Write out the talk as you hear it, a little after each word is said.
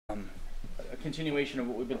continuation of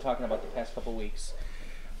what we've been talking about the past couple weeks,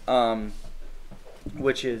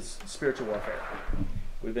 which is spiritual warfare.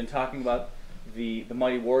 We've been talking about the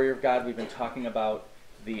mighty warrior of God. We've been talking about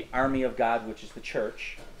the army of God, which is the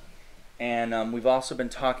church. And we've also been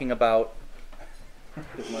talking about...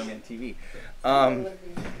 There's one on TV.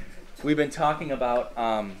 We've been talking about,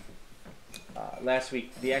 last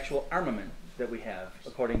week, the actual armament that we have,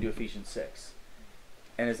 according to Ephesians 6.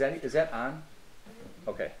 And is that on?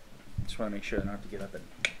 Okay. Just want to make sure I don't have to get up and...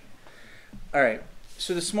 All right.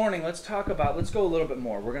 So this morning, let's go a little bit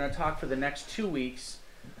more. We're going to talk for the next 2 weeks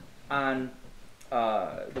on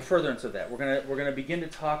the furtherance of that. We're going to begin to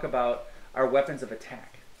talk about our weapons of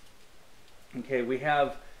attack. Okay, we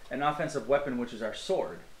have an offensive weapon, which is our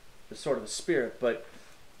sword, the sword of the Spirit, but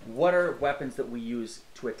what are weapons that we use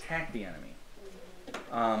to attack the enemy?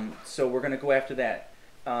 So we're going to go after that.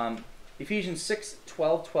 Ephesians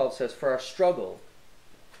 6:12 says, "For our struggle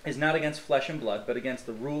is not against flesh and blood, but against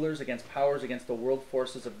the rulers, against powers, against the world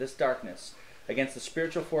forces of this darkness, against the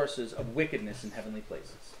spiritual forces of wickedness in heavenly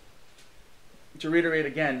places." To reiterate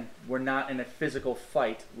again, we're not in a physical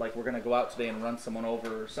fight like we're going to go out today and run someone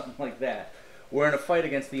over or something like that. We're in a fight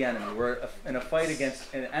against the enemy. We're in a fight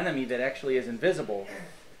against an enemy that actually is invisible,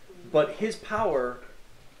 but his power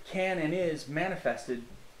can and is manifested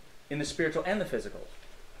in the spiritual and the physical.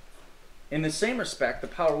 In the same respect, the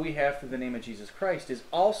power we have through the name of Jesus Christ is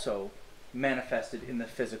also manifested in the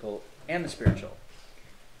physical and the spiritual.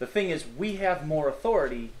 The thing is, we have more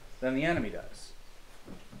authority than the enemy does.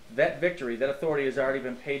 That victory, that authority has already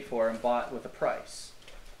been paid for and bought with a price.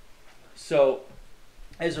 So,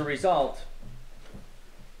 as a result,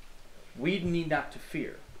 we need not to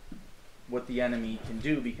fear what the enemy can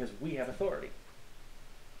do because we have authority.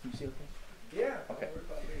 Can you see okay? Yeah. Okay.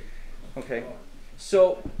 Okay.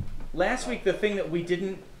 So, last week the thing that we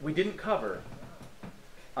didn't cover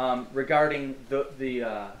regarding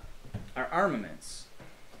our armaments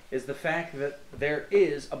is the fact that there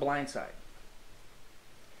is a blind side.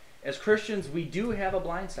 As Christians, we do have a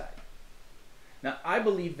blind side. Now, I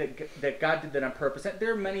believe that God did that on purpose.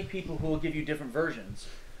 There are many people who will give you different versions,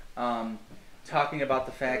 talking about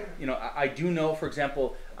the fact, I do know, for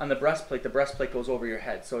example, on the breastplate goes over your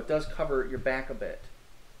head, so it does cover your back a bit.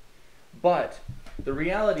 But the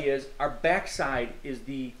reality is, our backside is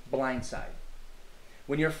the blind side.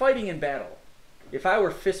 When you're fighting in battle, if I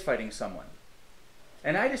were fist fighting someone,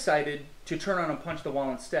 and I decided to turn around and punch the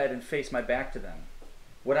wall instead and face my back to them,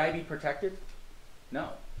 would I be protected? No.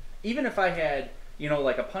 Even if I had,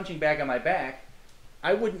 like a punching bag on my back,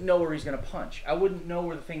 I wouldn't know where he's going to punch. I wouldn't know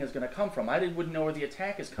where the thing is going to come from. I wouldn't know where the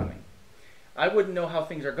attack is coming. I wouldn't know how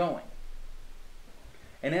things are going.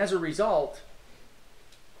 And as a result,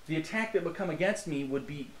 the attack that would come against me would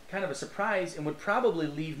be kind of a surprise and would probably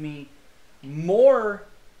leave me more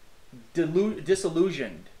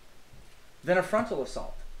disillusioned than a frontal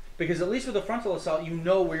assault. Because at least with a frontal assault, you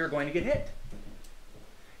know where you're going to get hit.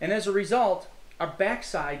 And as a result, our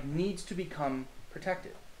backside needs to become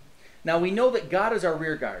protected. Now, we know that God is our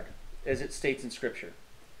rear guard, as it states in Scripture.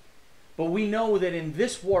 But we know that in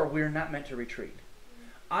this war, we're not meant to retreat.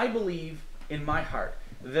 I believe in my heart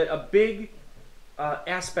that a big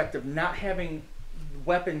aspect of not having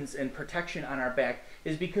weapons and protection on our back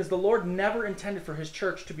is because the Lord never intended for his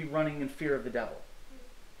church to be running in fear of the devil.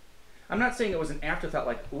 I'm not saying it was an afterthought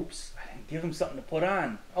like, oops, I didn't give him something to put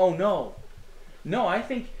on. Oh, no. No, I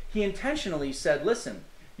think he intentionally said, listen,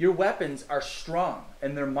 your weapons are strong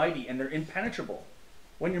and they're mighty and they're impenetrable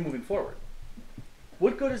when you're moving forward.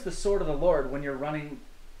 What good is the sword of the Lord when you're running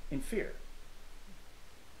in fear?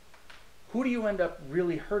 Who do you end up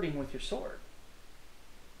really hurting with your sword?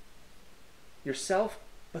 Yourself,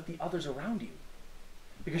 but the others around you.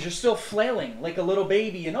 Because you're still flailing like a little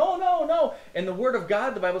baby and oh no, no. And the word of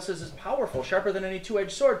God, the Bible says, is powerful, sharper than any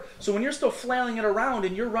two-edged sword. So when you're still flailing it around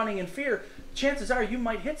and you're running in fear, chances are you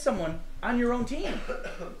might hit someone on your own team.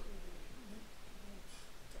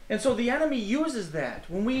 And so the enemy uses that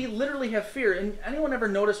when we literally have fear. And anyone ever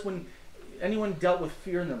notice when anyone dealt with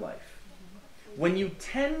fear in their life? When you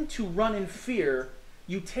tend to run in fear,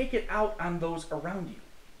 you take it out on those around you.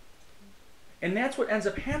 And that's what ends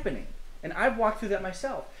up happening. And I've walked through that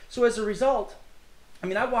myself. So as a result,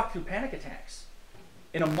 I walked through panic attacks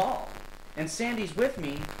in a mall. And Sandy's with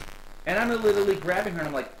me, and I'm literally grabbing her, and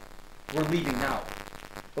I'm like, we're leaving now.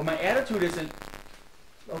 But my attitude isn't,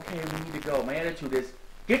 okay, we need to go. My attitude is,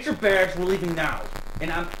 get your bags, we're leaving now.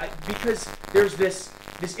 And because there's this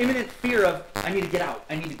imminent fear of, I need to get out,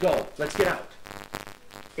 I need to go, let's get out.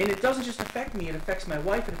 And it doesn't just affect me, it affects my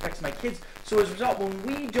wife, it affects my kids. So as a result, when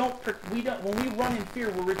we run in fear,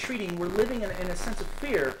 we're retreating, we're living in a sense of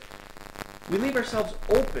fear, we leave ourselves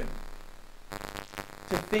open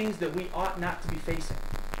to things that we ought not to be facing.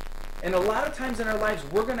 And a lot of times in our lives,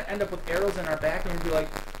 we're going to end up with arrows in our back and we'll be like,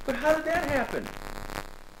 but how did that happen?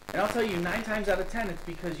 And I'll tell you, 9 times out of 10, it's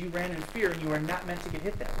because you ran in fear and you were not meant to get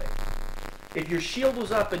hit that way. If your shield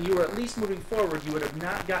was up and you were at least moving forward, you would have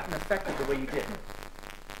not gotten affected the way you did.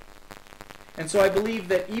 And so I believe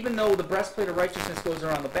that even though the breastplate of righteousness goes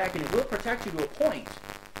around the back and it will protect you to a point,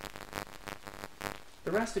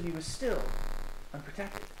 the rest of you is still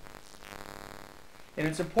unprotected. And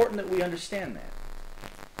it's important that we understand that.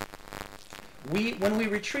 When we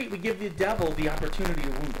retreat, we give the devil the opportunity to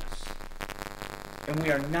wound us. And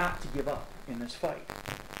we are not to give up in this fight.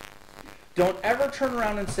 Don't ever turn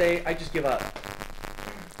around and say, I just give up.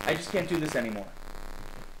 I just can't do this anymore.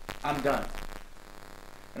 I'm done.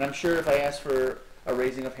 And I'm sure if I asked for a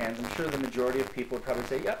raising of hands, I'm sure the majority of people would probably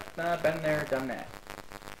say, yep, been there, done that.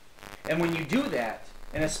 And when you do that,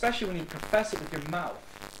 and especially when you profess it with your mouth,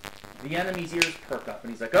 the enemy's ears perk up,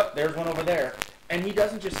 and he's like, oh, there's one over there. And he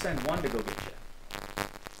doesn't just send one to go get you.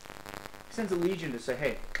 He sends a legion to say,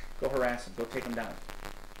 hey, go harass him, go take him down.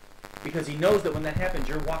 Because he knows that when that happens,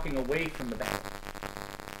 you're walking away from the battle.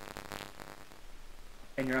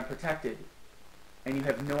 And you're unprotected. And you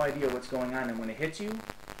have no idea what's going on. And when it hits you,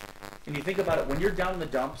 and you think about it, when you're down in the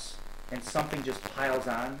dumps and something just piles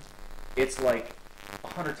on, it's like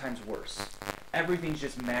 100 times worse. Everything's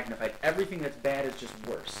just magnified. Everything that's bad is just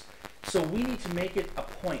worse. So we need to make it a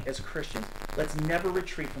point as Christians. Let's never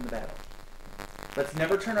retreat from the battle. Let's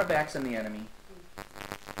never turn our backs on the enemy.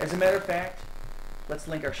 As a matter of fact, let's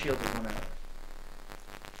link our shields with one another.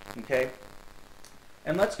 Okay?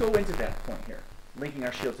 And let's go into that point here, linking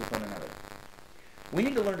our shields with one another. We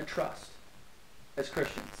need to learn to trust as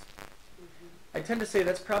Christians. I tend to say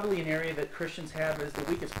that's probably an area that Christians have as the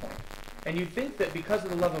weakest point. And you'd think that because of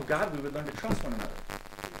the love of God, we would learn to trust one another.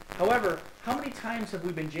 However, how many times have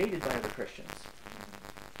we been jaded by other Christians?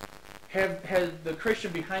 Has the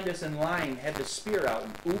Christian behind us in line had the spear out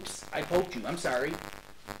and, oops, I poked you, I'm sorry.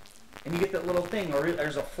 And you get that little thing, or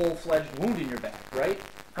there's a full-fledged wound in your back, right?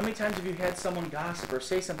 How many times have you had someone gossip or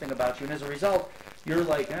say something about you, and as a result, you're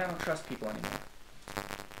like, I don't trust people anymore.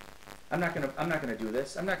 I'm not gonna do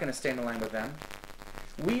this. I'm not gonna stand in line with them.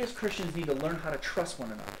 We as Christians need to learn how to trust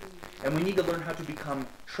one another. And we need to learn how to become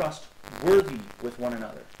trustworthy with one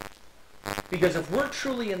another. Because if we're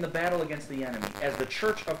truly in the battle against the enemy as the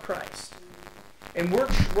church of Christ, and we're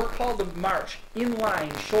called to march in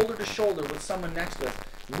line, shoulder to shoulder with someone next to us,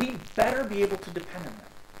 we better be able to depend on them.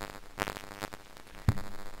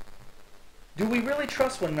 Do we really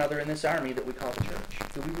trust one another in this army that we call the church?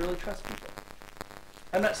 Do we really trust people?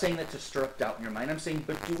 I'm not saying that to stir up doubt in your mind. I'm saying,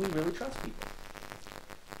 but do we really trust people?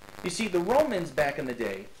 You see, the Romans back in the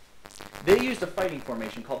day, they used a fighting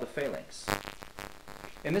formation called the phalanx.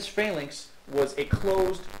 And this phalanx was a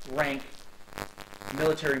closed rank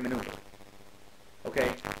military maneuver.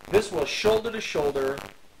 Okay? This was shoulder to shoulder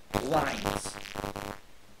lines.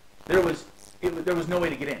 There was no way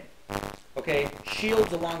to get in. Okay?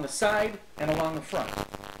 Shields along the side and along the front.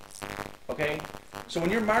 Okay? So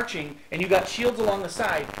when you're marching and you got shields along the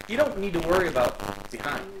side, you don't need to worry about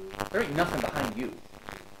behind. There ain't nothing behind you.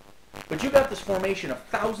 But you got this formation of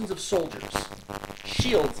thousands of soldiers,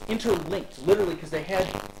 shields interlinked, literally, because they had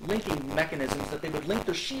linking mechanisms that they would link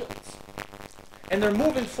their shields. And they're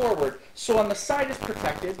moving forward, so on the side is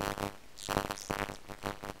protected,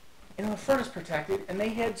 and on the front is protected, and they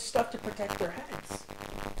had stuff to protect their heads.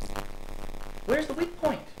 Where's the weak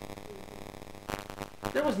point?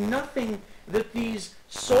 There was nothing that these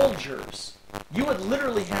soldiers, you would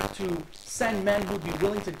literally have to send men who would be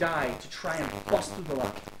willing to die to try and bust through the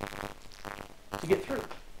line to get through.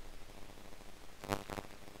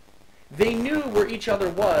 They knew where each other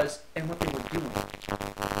was and what they were doing.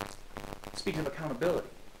 Speaks of accountability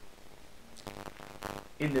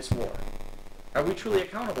in this war. Are we truly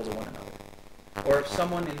accountable to one another? Or if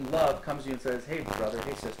someone in love comes to you and says, hey brother,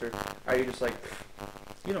 hey sister, are you just like,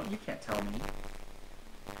 you can't tell me.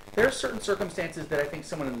 There are certain circumstances that I think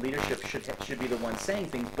someone in leadership should be the one saying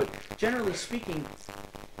things, but generally speaking,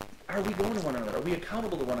 are we going to one another? Are we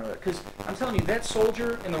accountable to one another? Because I'm telling you, that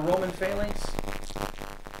soldier in the Roman phalanx,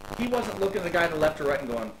 he wasn't looking at the guy to the left or right and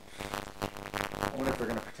going, I wonder if they're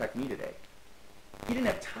going to protect me today. He didn't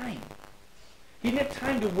have time. He didn't have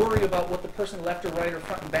time to worry about what the person left or right or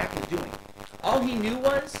front and back was doing. All he knew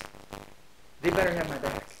was, they better have my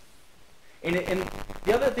back. And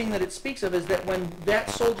the other thing that it speaks of is that when that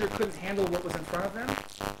soldier couldn't handle what was in front of them,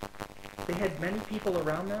 they had many people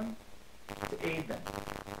around them to aid them.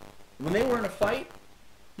 When they were in a fight,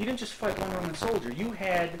 you didn't just fight one Roman soldier. You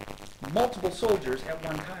had multiple soldiers at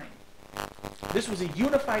one time. This was a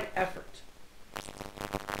unified effort.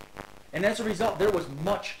 And as a result, there was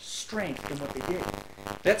much strength in what they did.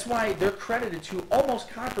 That's why they're credited to almost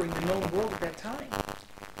conquering the known world at that time.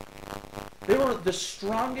 They were the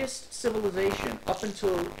strongest civilization up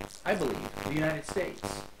until, I believe, the United States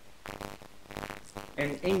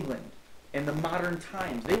and England and the modern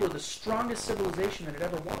times. They were the strongest civilization that had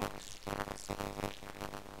ever walked.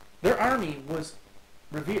 Their army was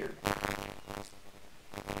revered.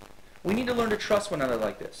 We need to learn to trust one another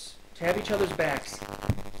like this, to have each other's backs,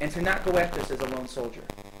 and to not go at this as a lone soldier.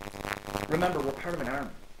 Remember, we're part of an army,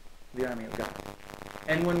 the army of God.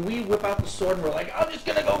 And when we whip out the sword and we're like, I'm just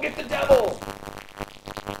going to go get the devil,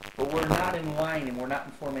 but we're not in line and we're not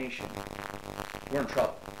in formation, we're in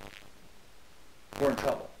trouble. We're in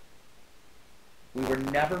trouble. We were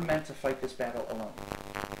never meant to fight this battle alone.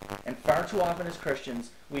 And far too often as Christians,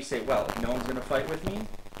 we say, well, if no one's going to fight with me,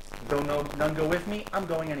 though none go with me, I'm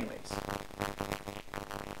going anyways.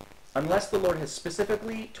 Unless the Lord has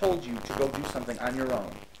specifically told you to go do something on your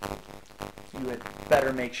own, you had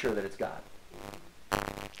better make sure that it's God.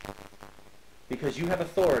 Because you have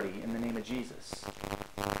authority in the name of Jesus.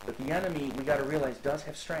 But the enemy, we got to realize, does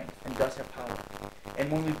have strength and does have power. And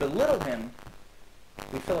when we belittle him,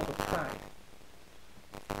 we fill up with pride.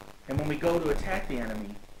 And when we go to attack the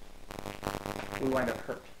enemy, we wind up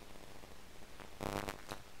hurt.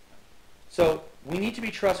 So we need to be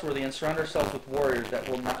trustworthy and surround ourselves with warriors that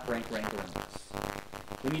will not bring rancor in us.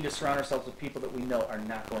 We need to surround ourselves with people that we know are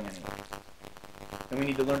not going anywhere. And we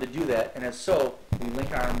need to learn to do that. And as so, we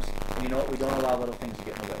link arms. And you know what? We don't allow little things to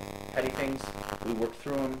get in the way. Petty things, we work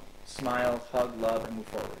through them, smile, hug, love, and move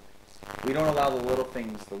forward. We don't allow the little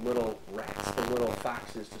things, the little rats, the little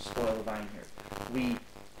foxes to spoil the vine here. We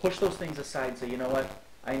push those things aside and say, you know what?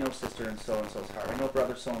 I know sister and so-and-so's heart. I know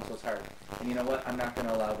brother so-and-so's heart. And you know what? I'm not going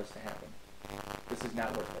to allow this to happen. This is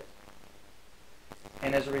not worth it.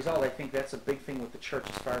 And as a result, I think that's a big thing with the church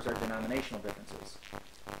as far as our denominational differences.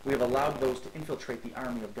 We have allowed those to infiltrate the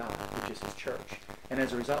army of God, which is his church. And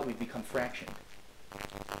as a result, we've become fractioned.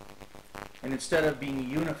 And instead of being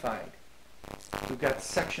unified, we've got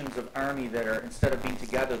sections of army that are, instead of being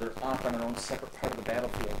together, they're off on their own separate part of the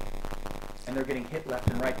battlefield. And they're getting hit left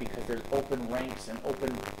and right because there's open ranks and open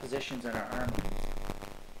positions in our army.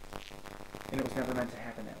 And it was never meant to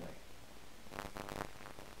happen that way.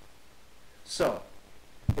 So,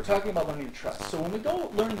 we're talking about learning to trust. So when we go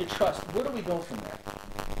learning to trust, where do we go from there?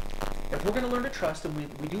 If we're going to learn to trust, and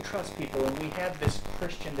we do trust people, and we have this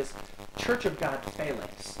Christian, this Church of God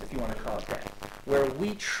phalanx, if you want to call it that, where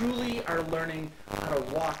we truly are learning how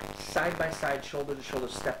to walk side by side, shoulder to shoulder,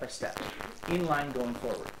 step by step, in line going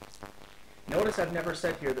forward. Notice I've never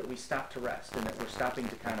said here that we stop to rest and that we're stopping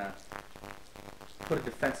to kind of put a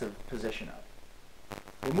defensive position up.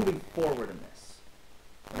 We're moving forward in this.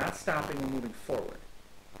 We're not stopping, we're moving forward.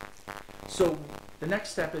 So the next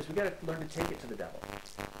step is we've got to learn to take it to the devil.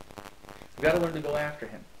 We've got to learn to go after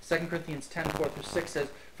him. 2 Corinthians 10:4-6 says,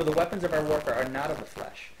 "For the weapons of our warfare are not of the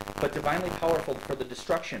flesh, but divinely powerful for the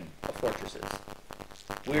destruction of fortresses.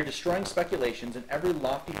 We are destroying speculations and every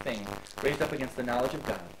lofty thing raised up against the knowledge of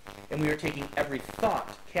God, and we are taking every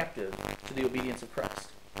thought captive to the obedience of Christ.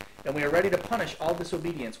 And we are ready to punish all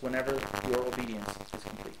disobedience whenever your obedience is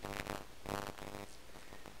complete."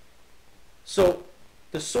 So,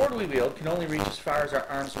 the sword we wield can only reach as far as our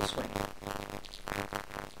arms will swing.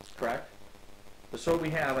 Correct? The sword we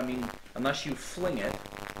have, I mean, unless you fling it,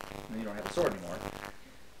 and you don't have a sword anymore,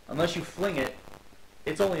 unless you fling it,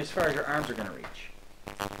 it's only as far as your arms are going to reach.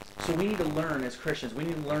 So we need to learn as Christians, we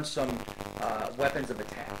need to learn some weapons of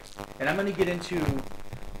attack. And I'm going to get into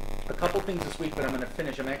a couple things this week, but I'm going to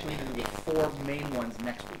finish. I'm actually going to do the 4 main ones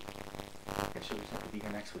next week. Actually, you have to be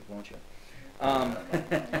here next week, won't you?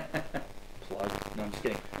 Plug. No, I'm just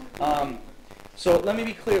kidding. So let me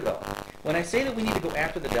be clear, though. When I say that we need to go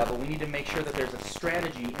after the devil, we need to make sure that there's a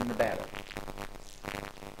strategy in the battle.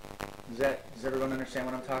 Does everyone understand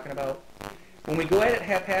what I'm talking about? When we go at it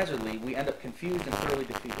haphazardly, we end up confused and thoroughly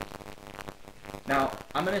defeated. Now,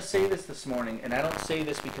 I'm going to say this morning, and I don't say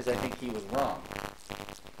this because I think he was wrong,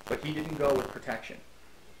 but he didn't go with protection.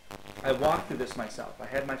 I walked through this myself. I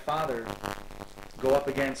had my father go up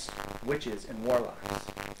against witches and warlocks,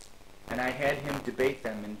 and I had him debate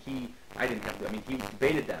them, and he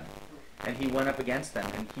debated them, and he went up against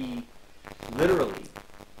them, and he literally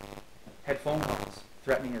had phone calls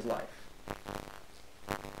threatening his life.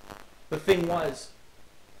 The thing was,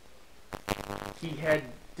 he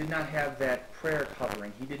did not have that prayer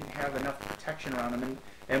covering. He didn't have enough protection around him.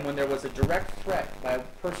 And when there was a direct threat by a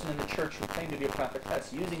person in the church who claimed to be a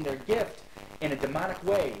prophetess using their gift in a demonic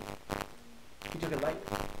way, he took it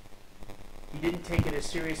lightly. He didn't take it as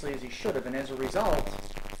seriously as he should have. And as a result,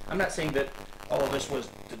 I'm not saying that oh, this was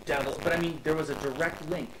the devil. But I mean, there was a direct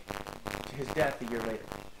link to his death a year later.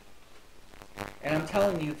 And I'm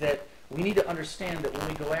telling you that we need to understand that when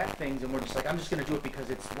we go at things and we're just like, I'm just going to do it because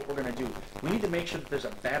it's what we're going to do, we need to make sure that there's a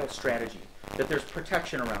battle strategy, that there's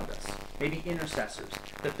protection around us, maybe intercessors,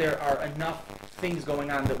 that there are enough things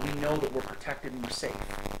going on that we know that we're protected and we're safe.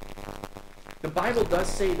 The Bible does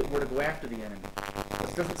say that we're to go after the enemy, but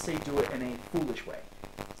it doesn't say do it in a foolish way.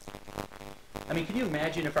 I mean, can you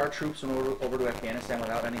imagine if our troops went over to Afghanistan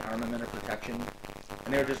without any armament or protection,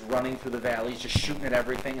 and they were just running through the valleys, just shooting at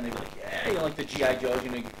everything, and they'd be like, yeah, you know, like the G.I. Joes, you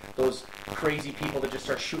know, those crazy people that just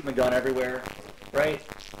start shooting the gun everywhere, right?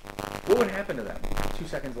 What would happen to them 2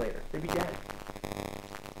 seconds later? They'd be dead.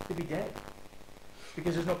 They'd be dead.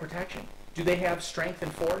 Because there's no protection. Do they have strength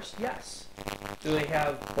and force? Yes. Do they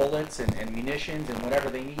have bullets and munitions and whatever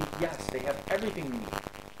they need? Yes, they have everything they need.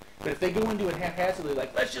 But if they go into it haphazardly,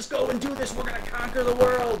 like, let's just go and do this, we're going to conquer the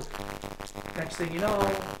world. Next thing you know,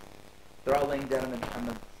 they're all laying dead on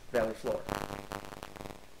the valley floor.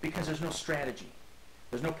 Because there's no strategy.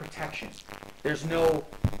 There's no protection. There's no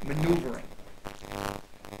maneuvering.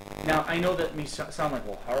 Now, I know that may sound like,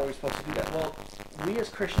 well, how are we supposed to do that? Well, we as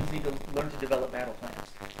Christians need to learn to develop battle plans.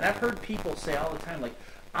 And I've heard people say all the time, like,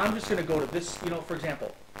 I'm just going to go to this, you know, for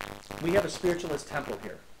example, we have a spiritualist temple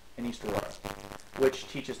here in East Aurora, which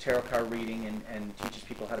teaches tarot card reading and teaches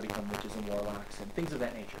people how to become witches and warlocks and things of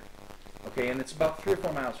that nature. Okay, and it's about 3 or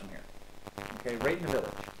 4 miles from here. Okay, right in the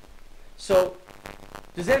village. So,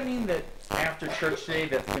 does that mean that after church today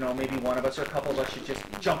that, you know, maybe one of us or a couple of us should just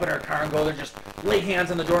jump in our car and go there, just lay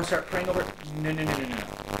hands on the door and start praying over it? No.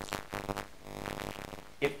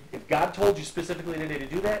 If God told you specifically today to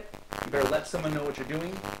do that, you better let someone know what you're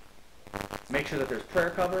doing. Make sure that there's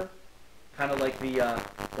prayer cover. Kind of like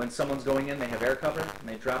when someone's going in, they have air cover, and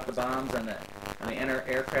they drop the bombs and they enter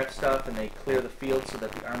aircraft stuff, and they clear the field so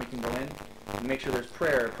that the army can go in. And make sure there's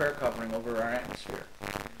prayer covering over our atmosphere.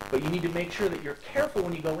 But you need to make sure that you're careful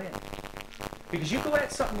when you go in. Because you go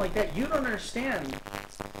at something like that, you don't understand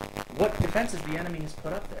what defenses the enemy has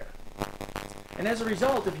put up there. And as a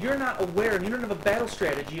result, if you're not aware and you don't have a battle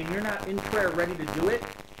strategy and you're not in prayer ready to do it,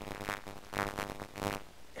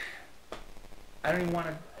 I don't even want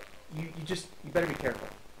to, you better be careful.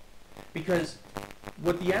 Because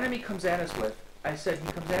what the enemy comes at us with, I said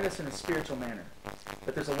he comes at us in a spiritual manner.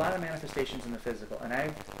 But there's a lot of manifestations in the physical. And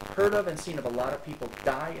I've heard of and seen of a lot of people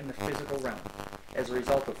die in the physical realm as a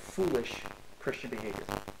result of foolish Christian behavior.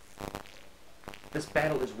 This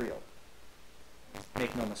battle is real.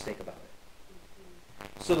 Make no mistake about it.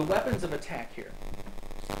 So the weapons of attack here.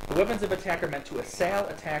 The weapons of attack are meant to assail,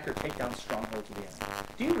 attack, or take down strongholds of the enemy.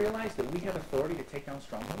 Do you realize that we have authority to take down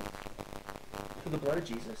strongholds? Through the blood of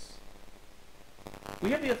Jesus.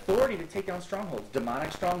 We have the authority to take down strongholds.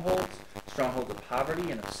 Demonic strongholds, strongholds of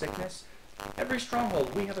poverty and of sickness. Every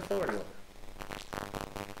stronghold we have authority over.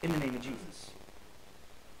 In the name of Jesus.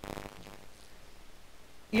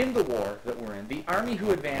 In the war that we're in, the army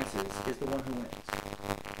who advances is the one who wins.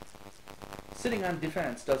 Sitting on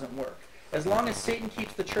defense doesn't work. As long as Satan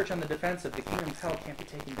keeps the church on the defensive, the kingdom of hell can't be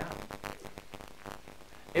taken down.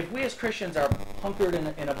 If we as Christians are hunkered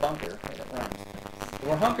in a bunker, that rhymes.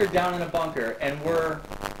 We're hunkered down in a bunker and we're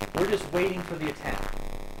just waiting for the attack,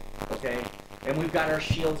 okay? And we've got our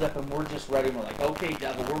shields up and we're just ready. And we're like, okay,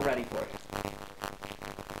 devil, we're ready for it.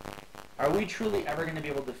 Are we truly ever going to be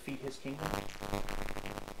able to defeat his kingdom?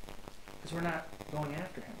 Because we're not going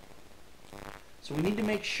after him. So we need to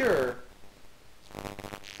make sure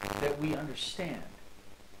that we understand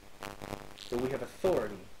that we have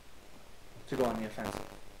authority to go on the offensive.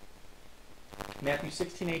 Matthew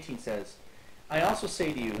 16:18 says, I also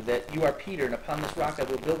say to you that you are Peter, and upon this rock I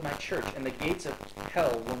will build my church, and the gates of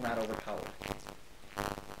hell will not overpower it.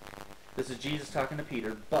 This is Jesus talking to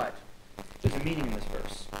Peter, but there's a meaning in this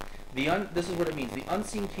verse. This is what it means. The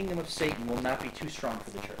unseen kingdom of Satan will not be too strong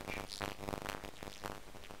for the church.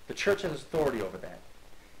 The church has authority over that.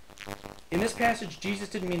 In this passage, Jesus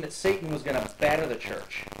didn't mean that Satan was going to batter the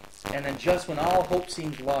church, and then just when all hope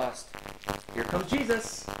seems lost, here comes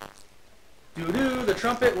Jesus. Doo-doo, the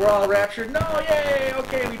trumpet, we're all raptured. No, yay,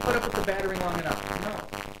 okay, we put up with the battering long enough.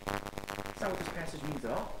 No. That's not what this passage means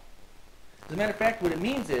at all. As a matter of fact, what it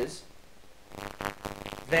means is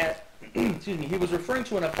that, excuse me, he was referring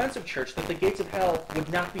to an offensive church that the gates of hell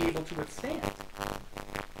would not be able to withstand.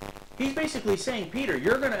 He's basically saying, Peter,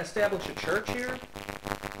 you're going to establish a church here,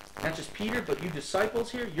 not just Peter, but you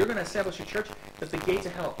disciples here, you're going to establish a church that the gates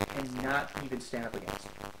of hell cannot even stand up against.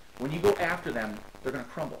 When you go after them, they're going to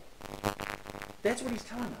crumble. That's what he's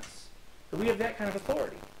telling us. That we have that kind of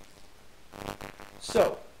authority.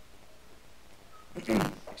 So, excuse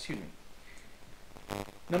me.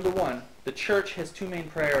 Number one, the church has two main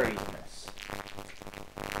priorities in this.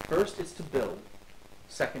 First, it's to build.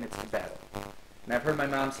 Second, it's to battle. And I've heard my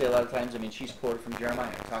mom say a lot of times, she's quoted from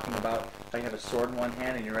Jeremiah, talking about how you have a sword in one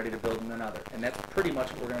hand and you're ready to build in another. And that's pretty much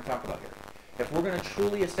what we're going to talk about here. If we're going to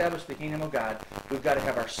truly establish the kingdom of God, we've got to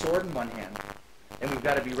have our sword in one hand, and we've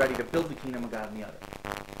got to be ready to build the kingdom of God in the other.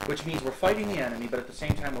 Which means we're fighting the enemy, but at the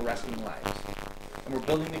same time we're rescuing lives. And we're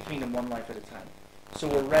building the kingdom one life at a time. So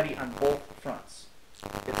we're ready on both fronts.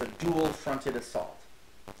 It's a dual-fronted assault.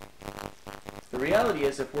 The reality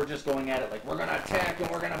is, if we're just going at it like we're going to attack and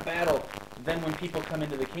we're going to battle, then when people come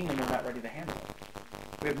into the kingdom, we're not ready to handle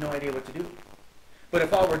it. We have no idea what to do. But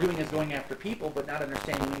if all we're doing is going after people, but not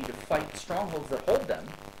understanding we need to fight the strongholds that hold them,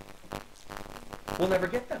 we'll never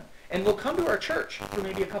get them. And we'll come to our church for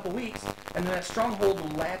maybe a couple weeks, and then that stronghold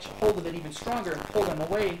will latch hold of it even stronger and pull them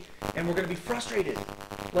away, and we're going to be frustrated.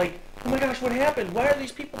 Like, oh my gosh, what happened? Why are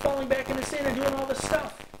these people falling back into sin and doing all this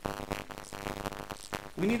stuff?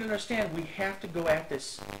 We need to understand we have to go at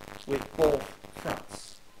this with both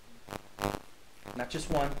fronts. Not just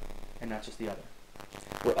one and not just the other.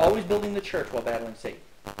 We're always building the church while battling Satan.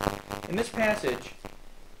 In this passage,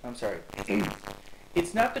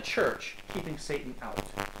 it's not the church keeping Satan out.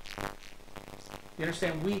 You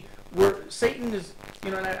understand? Satan is,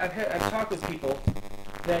 and I've talked with people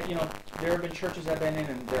that, there have been churches I've been in,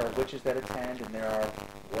 and there are witches that attend, and there are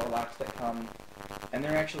warlocks that come, and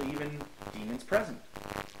there are actually even demons present.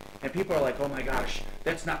 And people are like, oh my gosh,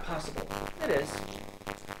 that's not possible. It is.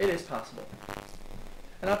 It is possible.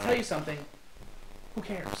 And I'll tell you something. Who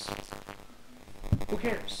cares? Who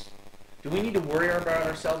cares? Do we need to worry about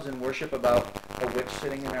ourselves in worship about a witch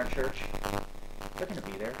sitting in our church? They're going to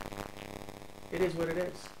be there. It is what it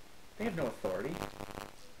is. They have no authority.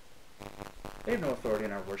 They have no authority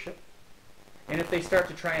in our worship. And if they start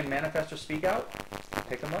to try and manifest or speak out,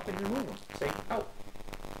 pick them up and remove them. Say, out.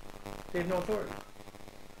 They have no authority.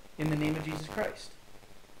 In the name of Jesus Christ.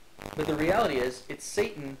 But the reality is, it's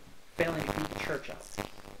Satan failing to keep the church out.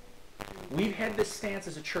 We've had this stance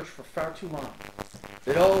as a church for far too long.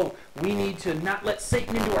 That, we need to not let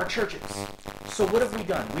Satan into our churches. So what have we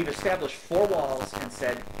done? We've established 4 walls and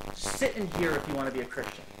said, sit in here if you want to be a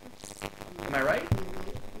Christian. Am I right?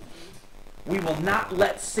 We will not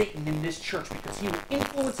let Satan in this church because he will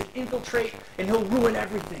influence and infiltrate and he'll ruin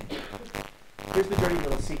everything. Here's the dirty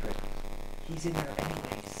little secret. He's in there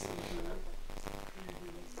anyways.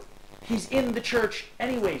 He's in the church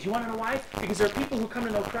anyways. You want to know why? Because there are people who come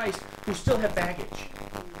to know Christ who still have baggage.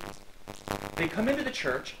 They come into the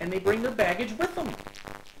church and they bring their baggage with them.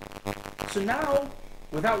 So now,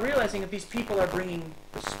 without realizing that these people are bringing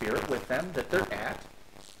the Spirit with them that they're at,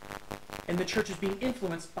 and the church is being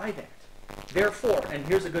influenced by that. Therefore, and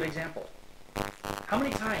here's a good example. How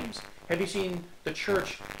many times have you seen the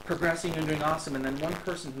church progressing and doing awesome, and then one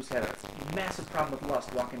person who's had a massive problem with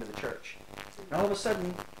lust walk into the church? And all of a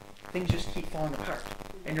sudden, things just keep falling apart.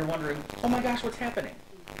 And you're wondering, oh my gosh, what's happening?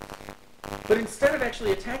 But instead of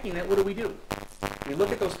actually attacking that, what do? We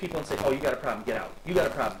look at those people and say, oh, you got a problem, get out. You got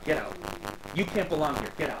a problem, get out. You can't belong here,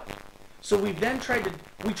 get out. So we try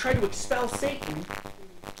to expel Satan.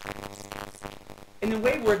 In a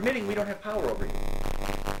way, we're admitting we don't have power over you.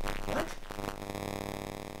 What?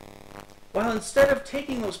 While instead of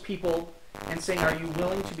taking those people and saying, are you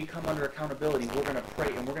willing to become under accountability, we're going to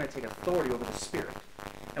pray and we're going to take authority over the Spirit.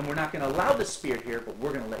 And we're not going to allow the Spirit here, but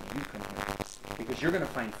we're going to let you come here. Because you're going to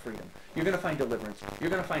find freedom. You're going to find deliverance.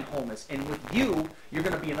 You're going to find wholeness. And with you, you're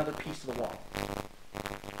going to be another piece of the wall.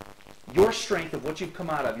 Your strength of what you've come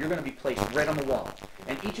out of, you're going to be placed right on the wall.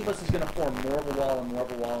 And each of us is going to form more of a wall and more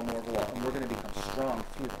of a wall and more of a wall. And we're going to become strong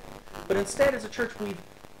through that. But instead, as a church, we've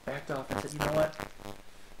backed off and said, you know what?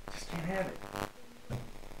 Just can't have it.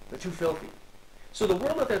 They're too filthy. So the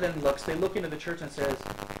world out there then they look into the church and says,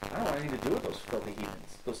 I don't want anything to do with those filthy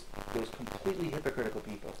heathens, those completely hypocritical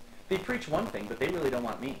people. They preach one thing, but they really don't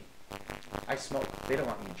want me. I smoke. They don't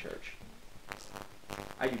want me in church.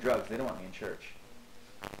 I do drugs. They don't want me in church.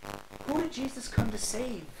 Who did Jesus come to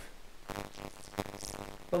save?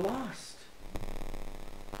 The lost.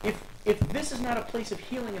 If this is not a place of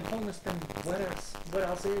healing and wholeness, then what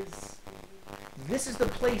else is? This is the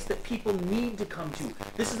place that people need to come to.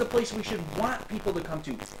 This is the place we should want people to come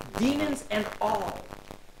to. Demons and all.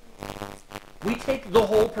 We take the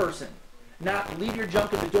whole person. Not leave your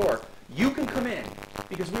junk at the door. You can come in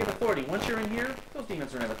because we have authority. Once you're in here, those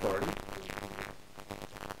demons don't have authority.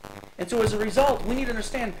 And so as a result, we need to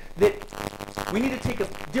understand that we need to take a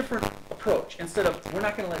different approach. Instead of, we're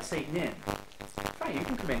not going to let Satan in. Fine, you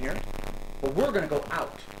can come in here, but we're going to go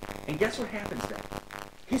out. And guess what happens then?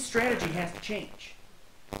 His strategy has to change.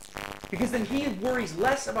 Because then he worries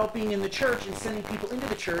less about being in the church and sending people into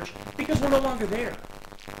the church because we're no longer there.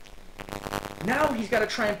 Now he's got to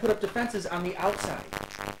try and put up defenses on the outside.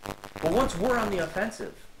 But once we're on the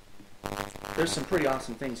offensive, there's some pretty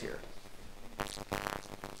awesome things here.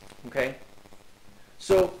 Okay?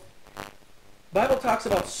 So, Bible talks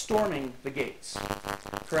about storming the gates.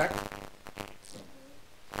 Correct?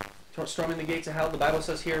 Storming the gates of hell. The Bible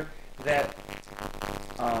says here that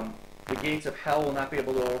the gates of hell will not be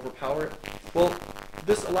able to overpower it. Well,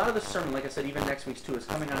 a lot of this sermon, like I said, even next week's too, is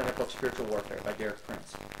coming out of that book, Spiritual Warfare by Derek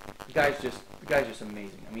Prince. The guy's just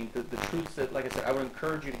amazing. I mean, the truths that, like I said, I would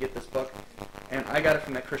encourage you to get this book. And I got it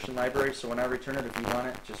from that Christian library, so when I return it, if you want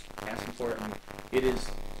it, just ask him for it. And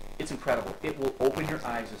it's incredible. It will open your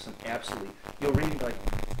eyes to some you'll read and be like,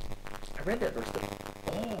 I read that verse, but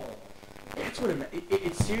that's what it meant.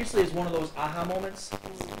 It seriously is one of those aha moments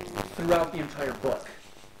throughout the entire book.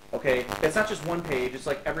 Okay? It's not just one page. It's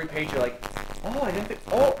like every page you're like, I didn't think,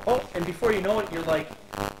 and before you know it,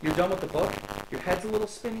 you're done with the book. Your head's a little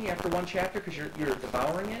spinny after one chapter because you're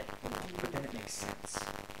devouring it, but then it makes sense.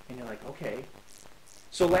 And you're like, okay.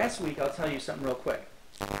 So last week, I'll tell you something real quick.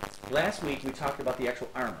 Last week, we talked about the actual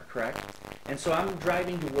armor, correct? And so I'm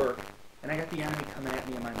driving to work, and I got the enemy coming at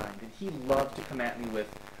me in my mind. And he loved to come at me with,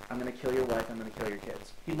 I'm going to kill your wife, I'm going to kill your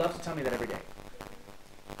kids. He loves to tell me that every day.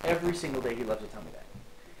 Every single day, he loves to tell me that.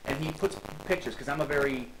 And he puts pictures, because I'm a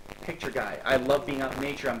very picture guy. I love being out in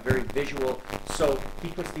nature. I'm very visual. So he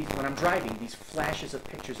puts these, when I'm driving, these flashes of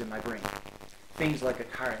pictures in my brain. Things like a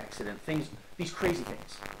car accident, these crazy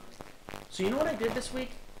things. So you know what I did this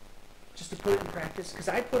week? Just to put it in practice? Because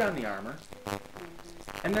I put on the armor.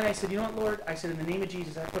 And then I said, you know what, Lord? I said, in the name of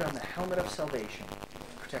Jesus, I put on the helmet of salvation.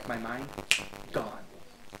 Protect my mind. Gone.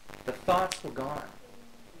 The thoughts were gone.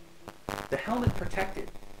 The helmet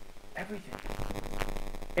protected everything.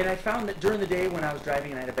 And I found that during the day when I was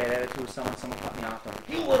driving and I had a bad attitude with someone cut me off. I'm like,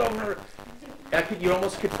 you would over. You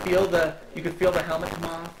almost could feel the helmet come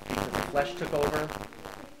off because the flesh took over.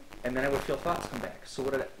 And then I would feel thoughts come back. So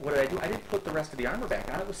what did I do? I didn't put the rest of the armor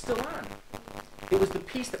back on. It was still on. It was the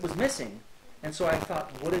piece that was missing. And so I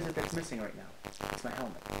thought, what is it that's missing right now? It's my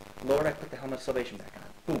helmet. Lord, I put the helmet of salvation back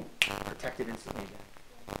on. Boom. Protected instantly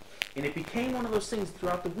again. And it became one of those things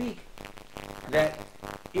throughout the week that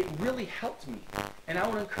it really helped me. And I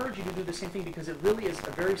would encourage you to do the same thing because it really is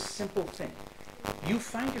a very simple thing. You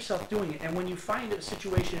find yourself doing it, and when you find a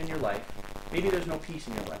situation in your life, maybe there's no peace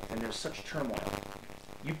in your life, and there's such turmoil,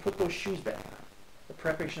 you put those shoes back on, the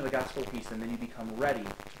preparation of the gospel of peace, and then you become ready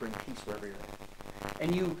to bring peace wherever you're at.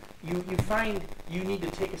 And you find you need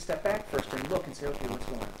to take a step back first and look and say, okay, what's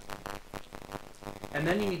going on? And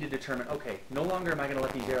then you need to determine, okay, no longer am I going to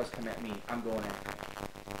let these arrows come at me, I'm going after them.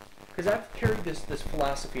 Because I've carried this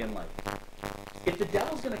philosophy in life. If the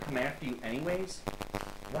devil's going to come after you anyways,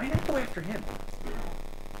 why not go after him?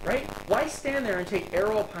 Right? Why stand there and take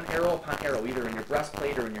arrow upon arrow upon arrow, either in your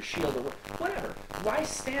breastplate or in your shield or whatever? Why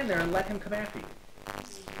stand there and let him come after you?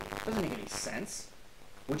 Doesn't make any sense.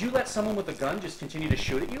 Would you let someone with a gun just continue to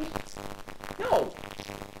shoot at you? No.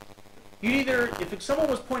 If someone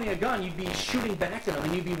was pointing a gun, you'd be shooting back at them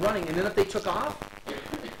and you'd be running, and then if they took off,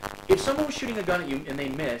 if someone was shooting a gun at you and they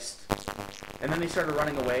missed, and then they started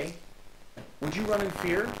running away, would you run in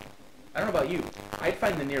fear? I don't know about you. I'd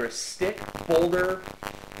find the nearest stick, boulder,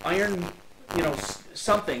 iron,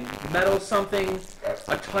 something, metal something,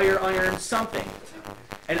 a tire iron, something.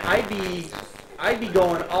 And I'd be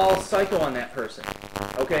going all psycho on that person.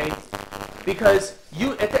 Okay? Because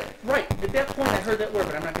at that point I heard that word,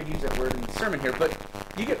 but I'm not going to use that word in the sermon here, but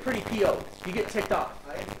you get pretty PO'd. You get ticked off.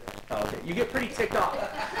 Oh, okay. You get pretty ticked off.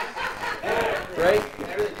 Right?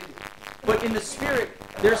 But in the spirit,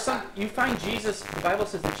 you find Jesus, the Bible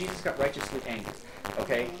says that Jesus got righteously angry.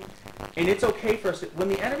 Okay? And it's okay for us when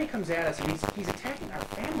the enemy comes at us, and he's attacking our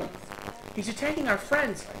family. He's attacking our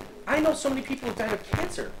friends. I know so many people who died of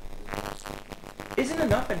cancer. Isn't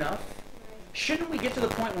enough enough? Shouldn't we get to the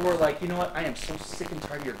point where we're like, you know what, I am so sick and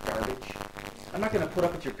tired of your garbage. I'm not going to put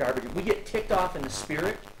up with your garbage. We get ticked off in the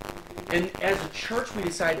spirit, and as a church we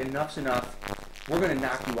decide enough's enough, we're going to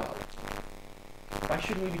knock you out. Why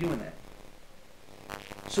shouldn't we be doing that?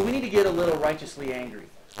 So we need to get a little righteously angry.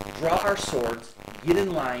 Draw our swords, get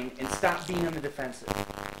in line, and stop being on the defensive.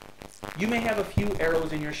 You may have a few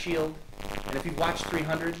arrows in your shield, and if you've watched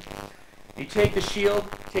 300, you take the shield,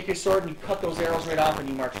 take your sword, and you cut those arrows right off, and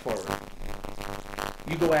you march forward.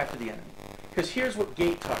 You go after the enemy. Because here's what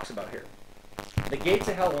gate talks about here. The gates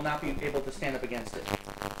of hell will not be able to stand up against it.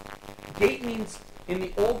 Gate means, in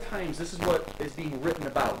the old times, this is what is being written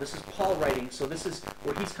about. This is Paul writing, so this is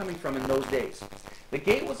where he's coming from in those days. The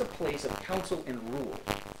gate was a place of counsel and rule.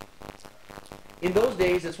 In those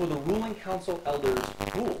days, that's where the ruling council elders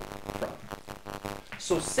rule from.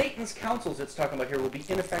 So Satan's councils it's talking about here will be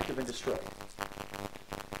ineffective and destroyed.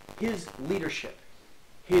 His leadership,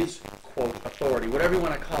 his, quote, authority, whatever you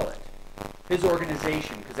want to call it, his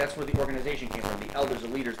organization, because that's where the organization came from, the elders, the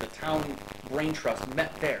leaders, the town brain trust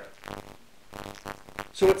met there.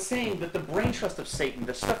 So it's saying that the brain trust of Satan,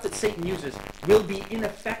 the stuff that Satan uses, will be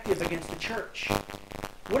ineffective against the church.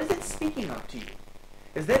 What is it speaking of to you?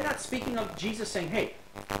 Is that not speaking of Jesus saying, hey,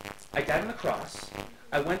 I died on the cross,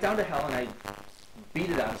 I went down to hell and I beat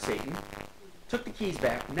it out of Satan, took the keys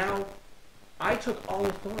back, now I took all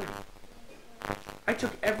authority. I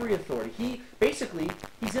took every authority.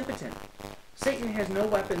 He's impotent. Satan has no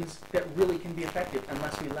weapons that really can be effective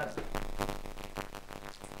unless we let him.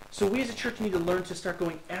 So we as a church need to learn to start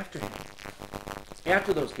going after him,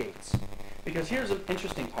 after those gates. Because here's an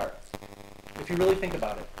interesting part. If you really think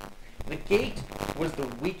about it, the gate was the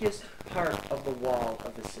weakest part of the wall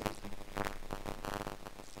of the city.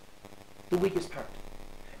 The weakest part.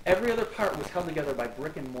 Every other part was held together by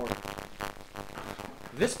brick and mortar.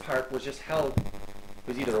 This part was just held, it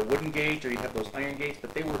was either a wooden gate or you'd have those iron gates,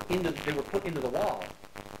 but they were put into the wall.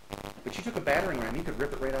 But you took a battering ram, you could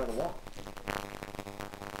rip it right out of the wall.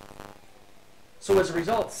 So as a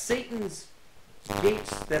result, Satan's gates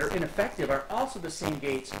that are ineffective are also the same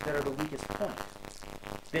gates that are the weakest point,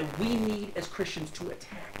 that we need as Christians to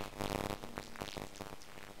attack.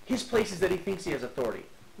 His places that he thinks he has authority: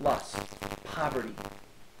 lust, poverty,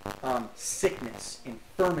 sickness,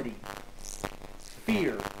 infirmity,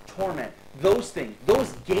 fear, torment, those things,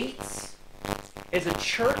 those gates. As a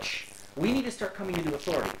church, we need to start coming into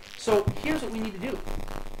authority. So here's what we need to do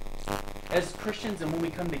as Christians, and when we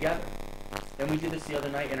come together, and we did this the other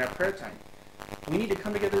night in our prayer time, we need to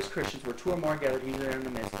come together as Christians where two or more are gathered, he's there in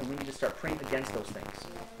the midst, and we need to start praying against those things.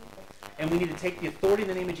 And we need to take the authority in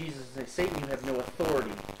the name of Jesus and say, Satan, you have no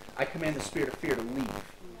authority. I command the spirit of fear to leave.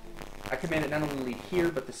 I command it not only to leave here,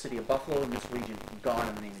 but the city of Buffalo and this region, gone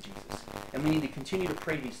in the name of Jesus. And we need to continue to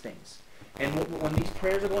pray these things. And when these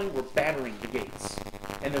prayers are going, we're battering the gates.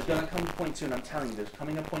 And there's going to come a point soon, I'm telling you, there's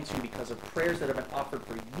coming a point soon because of prayers that have been offered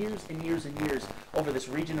for years and years and years over this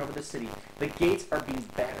region, over this city. The gates are being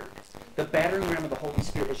battered. The battering ram of the Holy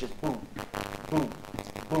Spirit is just boom, boom,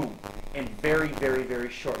 boom. And very, very, very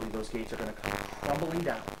shortly, those gates are going to come crumbling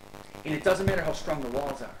down. And it doesn't matter how strong the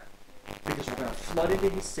walls are, because we're going to flood into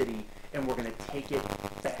his city and we're going to take it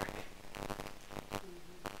back.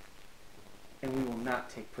 And we will not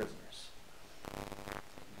take prisoners.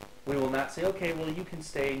 We will not say, okay, well, you can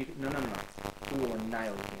stay. And you can... No. We will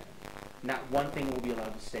annihilate the enemy. Not one thing will be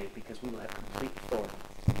allowed to stay because we will have complete authority.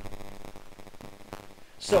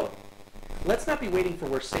 So, let's not be waiting for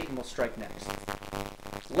where Satan will strike next.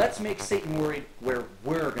 Let's make Satan worried where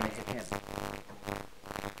we're going to hit him.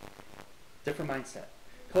 Different mindset.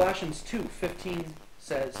 Colossians 2:15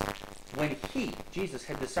 says, when he, Jesus,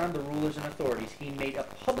 had disarmed the rulers and authorities, he made a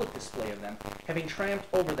public display of them, having triumphed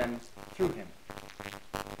over them through him.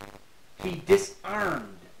 He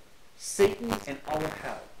disarmed Satan and all of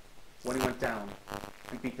hell when he went down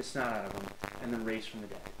and beat the snot out of them and then raised from the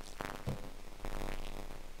dead.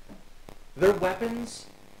 Their weapons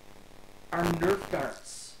are Nerf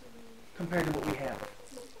darts compared to what we have.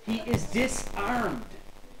 He is disarmed.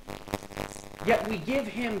 Yet we give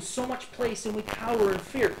him so much place and we cower in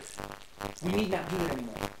fear. We need not do it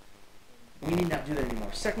anymore. We need not do that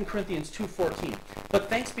anymore. 2 Corinthians 2:14. But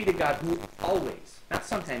thanks be to God who always, not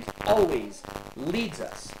sometimes, always leads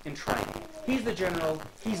us in triumph. He's the general.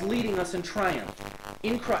 He's leading us in triumph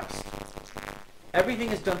in Christ. Everything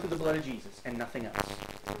is done through the blood of Jesus and nothing else.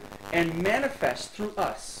 And manifests through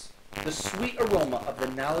us the sweet aroma of the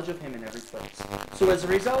knowledge of him in every place. So as a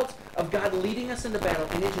result of God leading us into battle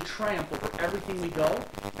and into triumph over everything we go,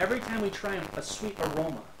 every time we triumph, a sweet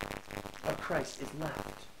aroma of Christ is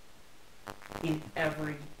left in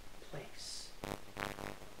every place.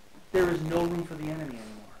 There is no room for the enemy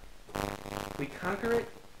anymore. We conquer it,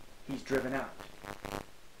 he's driven out.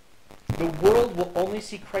 The world will only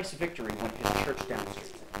see Christ's victory when his church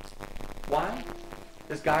demonstrates it. Why?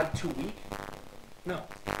 Is God too weak? No.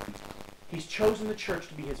 He's chosen the church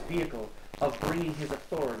to be his vehicle of bringing his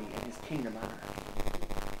authority and his kingdom on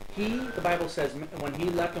earth. He, the Bible says, when he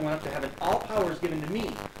left and went up to heaven, all power is given to me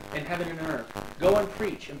in heaven and on earth. Go and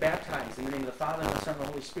preach and baptize in the name of the Father and the Son and the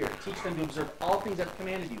Holy Spirit. Teach them to observe all things I've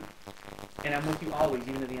commanded you. And I'm with you always,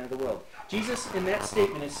 even to the end of the world. Jesus, in that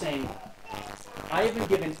statement, is saying, I have been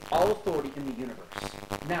given all authority in the universe.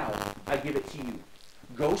 Now, I give it to you.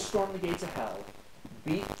 Go storm the gates of hell,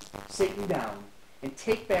 beat Satan down, and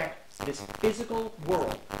take back this physical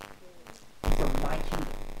world from my kingdom.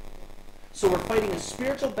 So we're fighting a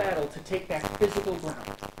spiritual battle to take back physical ground.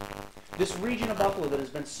 This region of Buffalo that has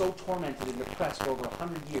been so tormented and depressed for over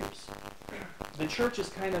 100 years, the church has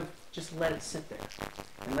kind of just let it sit there.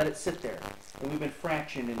 And let it sit there. And we've been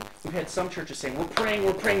fractioned, and we've had some churches saying, we're praying,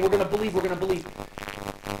 we're going to believe, we're going to believe.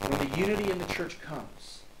 When the unity in the church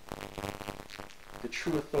comes, the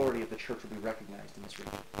true authority of the church will be recognized in this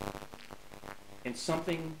region. And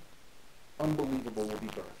something unbelievable will be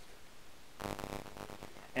birthed.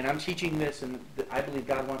 And I'm teaching this, and I believe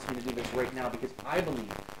God wants me to do this right now, because I believe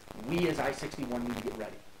we as I-61 need to get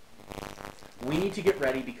ready. We need to get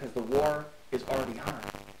ready because the war is already on.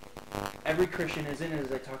 Every Christian is in it,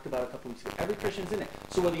 as I talked about a couple weeks ago. Every Christian's in it.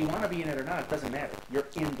 So whether you want to be in it or not, it doesn't matter. You're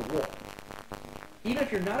in the war. Even if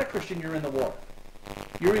you're not a Christian, you're in the war.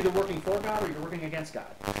 You're either working for God or you're working against God.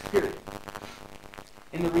 Period.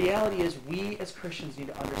 And the reality is we as Christians need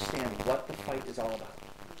to understand what the fight is all about.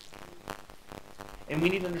 And we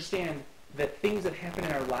need to understand that things that happen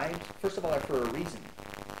in our lives, first of all, are for a reason.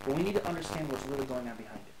 But we need to understand what's really going on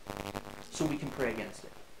behind it so we can pray against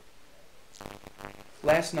it.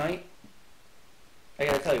 Last night, I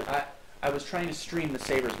got to tell you, I was trying to stream the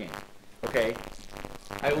Sabres game, okay?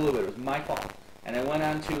 It was my fault. And I went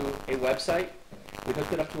onto a website, we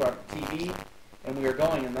hooked it up to our TV, and we were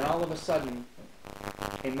going, and then all of a sudden,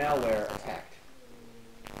 a malware attacked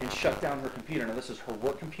and shut down her computer. Now, this is her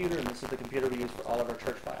work computer, and this is the computer we use for all of our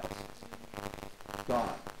church files.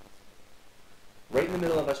 Gone. Right in the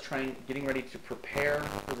middle of us getting ready to prepare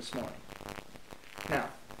for this morning. Now,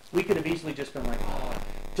 we could have easily just been like, oh,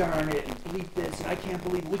 darn it, and bleep this, and I can't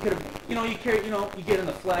believe it. We could have, you get in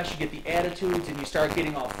the flesh, you get the attitudes, and you start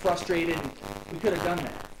getting all frustrated, and we could have done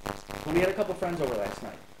that. But we had a couple friends over last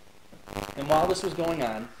night. And while this was going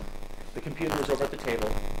on, the computer was over at the table,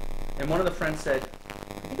 and one of the friends said,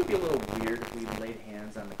 I think it would be a little weird if we laid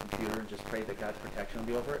hands on the computer and just prayed that God's protection would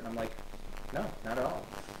be over it. And I'm like, no, not at all.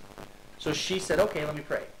 So she said, okay, let me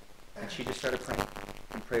pray. And she just started praying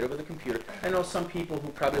and prayed over the computer. I know some people who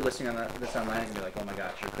probably listening on this online are going to be like, oh my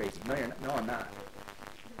gosh, you're crazy. No, you're not. No, I'm not.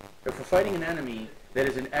 If we're fighting an enemy that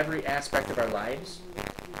is in every aspect of our lives,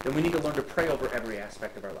 then we need to learn to pray over every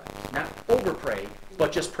aspect of our lives. Not over-pray,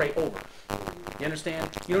 but just pray over. You understand?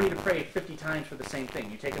 You don't need to pray 50 times for the same thing.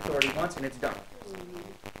 You take authority once and it's done.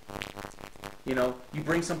 You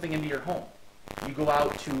bring something into your home. You go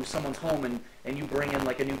out to someone's home and you bring in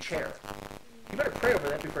like a new chair. You better pray over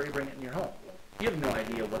that before you bring it in your home. You have no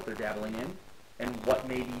idea what they're dabbling in and what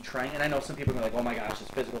may be trying. And I know some people are like, oh my gosh, it's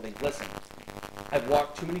physical things. Listen, I've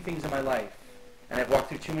walked too many things in my life, and I've walked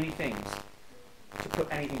through too many things to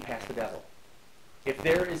put anything past the devil. If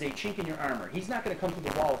there is a chink in your armor, he's not going to come through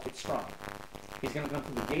the wall if it's strong. He's going to come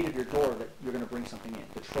through the gate of your door that you're going to bring something in,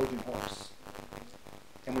 the Trojan horse.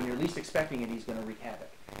 And when you're least expecting it, he's going to wreak havoc.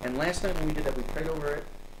 And last night when we did that, we prayed over it,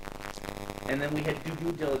 and then we had to do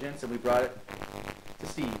due diligence, and we brought it to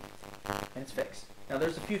Steve, and it's fixed. Now,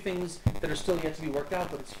 there's a few things that are still yet to be worked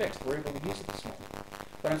out, but it's fixed. We're able to use it this morning.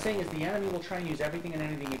 What I'm saying is the enemy will try and use everything and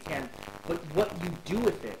anything he can, but what you do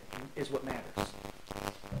with it is what matters.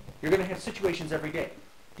 You're going to have situations every day.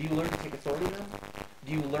 Do you learn to take authority in them?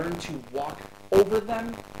 Do you learn to walk over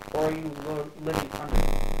them, or are you living under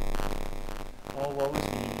them? Oh, woe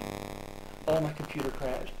is me. Oh, my computer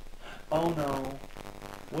crashed. Oh, no.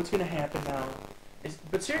 What's going to happen now?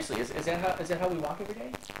 But seriously, is that how we walk every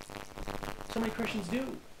day? So many Christians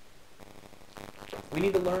do. We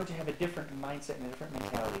need to learn to have a different mindset and a different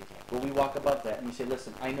mentality where we walk above that and we say,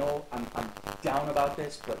 listen, I know I'm down about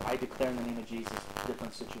this, but I declare in the name of Jesus a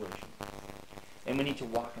different situation. And we need to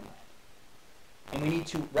walk in that. And we need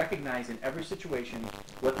to recognize in every situation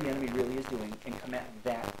what the enemy really is doing and combat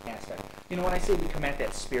that aspect. You know, when I say we combat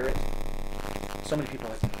that spirit, so many people are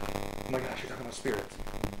like, oh my gosh, you're talking about spirits.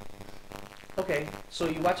 Okay, so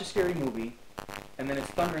you watch a scary movie, and then it's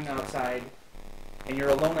thundering outside, and you're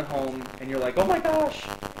alone at home, and you're like, oh my gosh,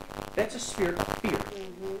 that's a spirit of fear.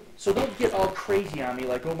 So don't get all crazy on me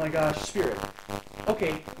like, oh my gosh, spirit.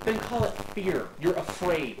 Okay, then call it fear. You're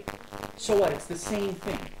afraid. So what? It's the same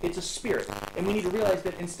thing. It's a spirit. And we need to realize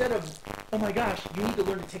that instead of, oh my gosh, you need to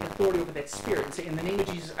learn to take authority over that spirit and say, in the name of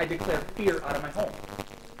Jesus, I declare fear out of my home.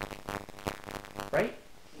 Right?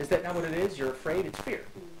 Is that not what it is? You're afraid? It's fear.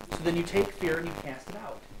 So then you take fear and you cast it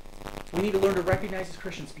out. We need to learn to recognize as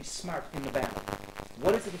Christians, be smart in the battle.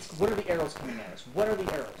 What is it? What are the arrows coming at us? What are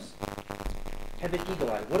the arrows? Have an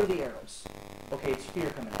eagle eye. What are the arrows? Okay, it's fear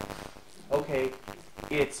coming at us. Okay,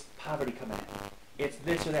 it's poverty coming at us. It's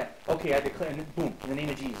this or that. Okay, I declare, and boom, in the name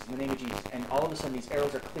of Jesus, in the name of Jesus. And all of a sudden, these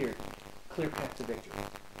arrows are cleared. Clear path to victory.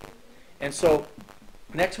 And so,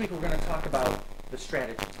 next week we're going to talk about the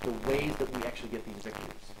strategies, the ways that we actually get these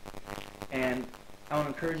victories. And I want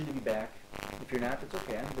to encourage you to be back. If you're not, that's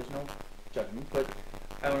okay. There's no judgment. But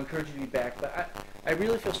I would encourage you to be back. But I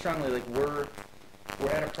really feel strongly like we're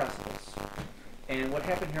at a precipice. And what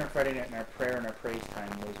happened here on Friday night in our prayer and our praise time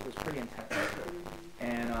was pretty intense.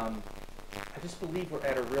 And I just believe we're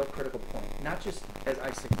at a real critical point. Not just as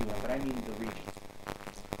I-61, but I mean the region.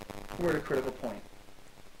 We're at a critical point.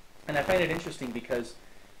 And I find it interesting because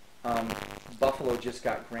Buffalo just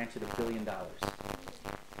got granted $1 billion.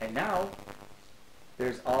 And now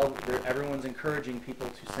everyone's encouraging people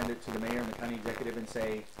to send it to the mayor and the county executive and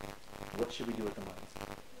say, what should we do with the money?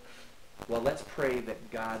 Well, let's pray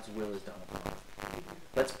that God's will is done with the money.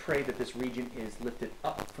 Let's pray that this region is lifted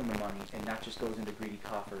up from the money and not just goes into greedy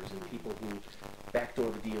coffers and people who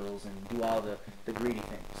backdoor the deals and do all the greedy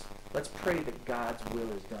things. Let's pray that God's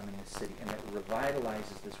will is done in this city and that it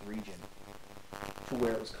revitalizes this region to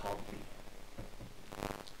where it was called to be.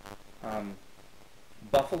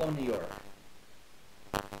 Buffalo, New York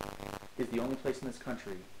is the only place in this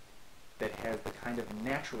country that has the kind of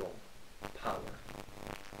natural power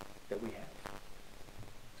that we have.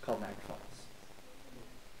 It's called Niagara Falls.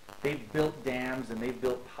 They've built dams and they've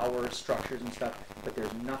built power structures and stuff, but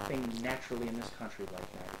there's nothing naturally in this country like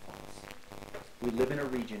Niagara Falls. We live in a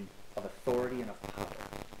region of authority and of power,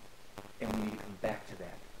 and we need to come back to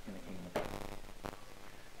that in the kingdom of God.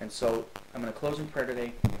 And so I'm going to close in prayer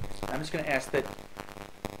today. I'm just going to ask that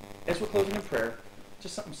as we're closing in prayer,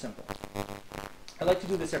 just something simple. I like to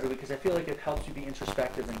do this every week because I feel like it helps you be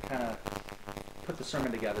introspective and kind of put the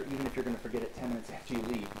sermon together, even if you're going to forget it 10 minutes after you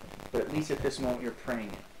leave. But at least at this moment you're praying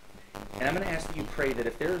it. And I'm going to ask that you pray that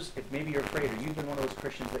if maybe you're afraid or you've been one of those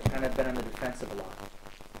Christians that kind of been on the defensive a lot,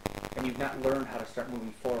 and you've not learned how to start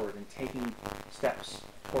moving forward and taking steps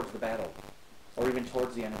towards the battle, or even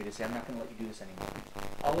towards the enemy to say, I'm not going to let you do this anymore.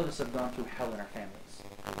 All of us have gone through hell in our families,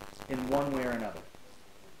 in one way or another.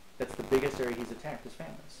 That's the biggest area he's attacked, is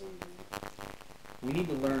families. We need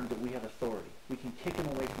to learn that we have authority. We can kick him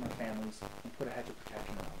away from our families and put a hedge of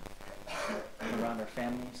protection around our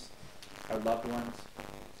families, our loved ones.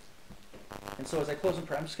 And so as I close in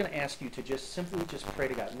prayer, I'm just going to ask you to just simply pray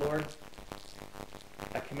to God. Lord,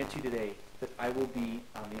 I commit to you today that I will be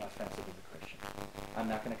on the offensive as a Christian. I'm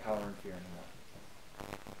not going to cower in fear anymore.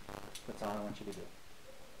 That's all I want you to do.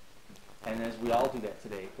 And as we all do that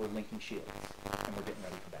today, we're linking shields and we're getting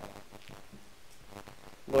ready for battle.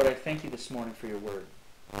 Lord, I thank you this morning for your word.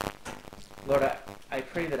 Lord, I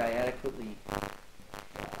pray that I adequately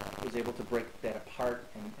was able to break that apart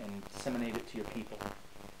and disseminate it to your people.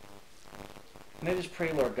 And I just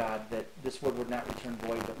pray, Lord God, that this word would not return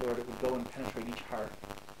void, but Lord, it would go and penetrate each heart,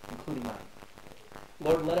 including mine.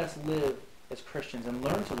 Lord, let us live as Christians and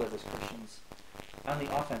learn to live as Christians on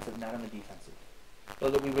the offensive, not on the defensive.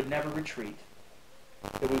 Lord, that we would never retreat,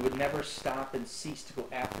 that we would never stop and cease to go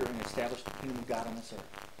after and establish the kingdom of God on this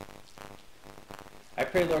earth. I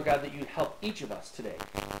pray, Lord God, that you'd help each of us today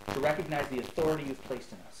to recognize the authority you've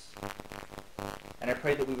placed in us. And I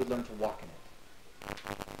pray that we would learn to walk in it.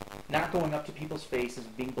 Not going up to people's faces,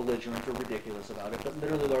 being belligerent or ridiculous about it, but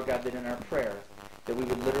literally, Lord God, that in our prayer, that we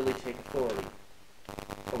would literally take authority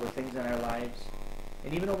over things in our lives,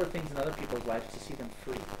 and even over things in other people's lives to see them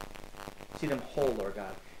free, see them whole, Lord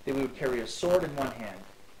God. That we would carry a sword in one hand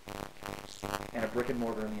and a brick and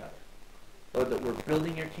mortar in the other. Lord, that we're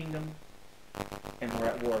building your kingdom and we're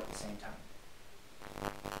at war at the same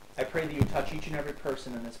time. I pray that you touch each and every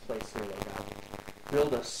person in this place here, Lord God.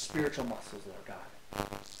 Build us spiritual muscles, Lord God.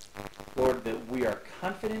 Lord, that we are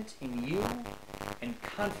confident in you and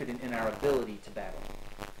confident in our ability to battle.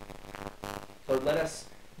 Lord, let us,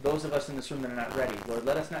 those of us in this room that are not ready, Lord,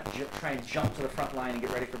 let us not try and jump to the front line and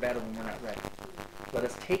get ready for battle when we're not ready. Let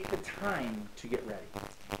us take the time to get ready.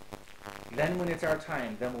 Then when it's our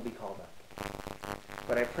time, then we'll be called up.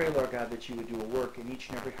 But I pray, Lord God, that you would do a work in each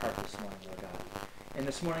and every heart this morning, Lord God. And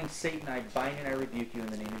this morning, Satan, I bind and I rebuke you in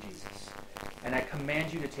the name of Jesus. And I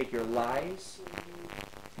command you to take your lies,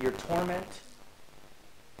 your torment,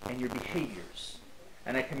 and your behaviors.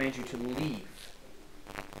 And I command you to leave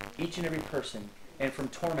each and every person and from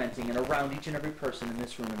tormenting and around each and every person in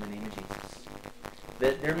this room in the name of Jesus.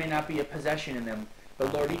 That there may not be a possession in them,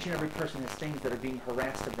 but Lord, each and every person has things that are being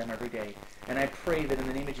harassed of them every day. And I pray that in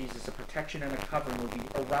the name of Jesus, a protection and a covering will be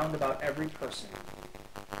around about every person.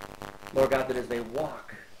 Lord God, that as they will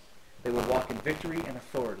walk in victory and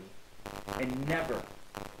authority, and never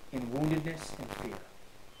in woundedness and fear.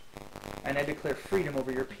 And I declare freedom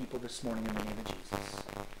over your people this morning in the name of Jesus.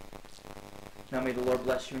 Now may the Lord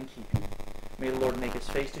bless you and keep you. May the Lord make his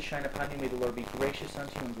face to shine upon you. May the Lord be gracious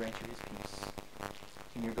unto you and grant you his peace.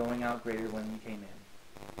 And you're going out greater than when you came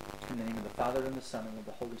in. In the name of the Father, and the Son, and of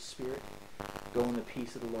the Holy Spirit, go in the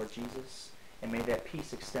peace of the Lord Jesus. And may that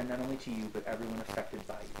peace extend not only to you, but everyone affected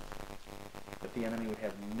by you. That the enemy would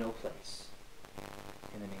have no place.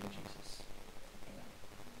 In the name of Jesus.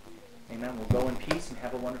 Amen. Amen. We'll go in peace and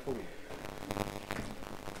have a wonderful week.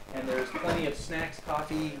 And there's plenty of snacks,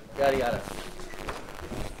 coffee, yada yada.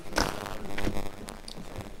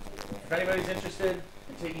 If anybody's interested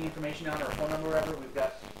in taking information down or a phone number or whatever, we've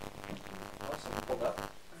got something pulled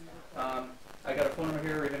up. I got a phone number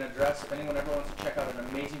here or even an address. If anyone ever wants to check out an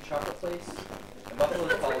amazing chocolate place in Buffalo,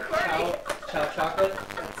 it's called Chow Chocolate.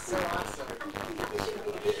 That's so awesome.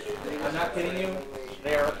 I'm not kidding you.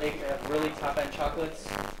 They have really top-end chocolates.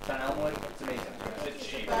 It's on Elmwood. It's amazing. It's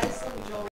cheap.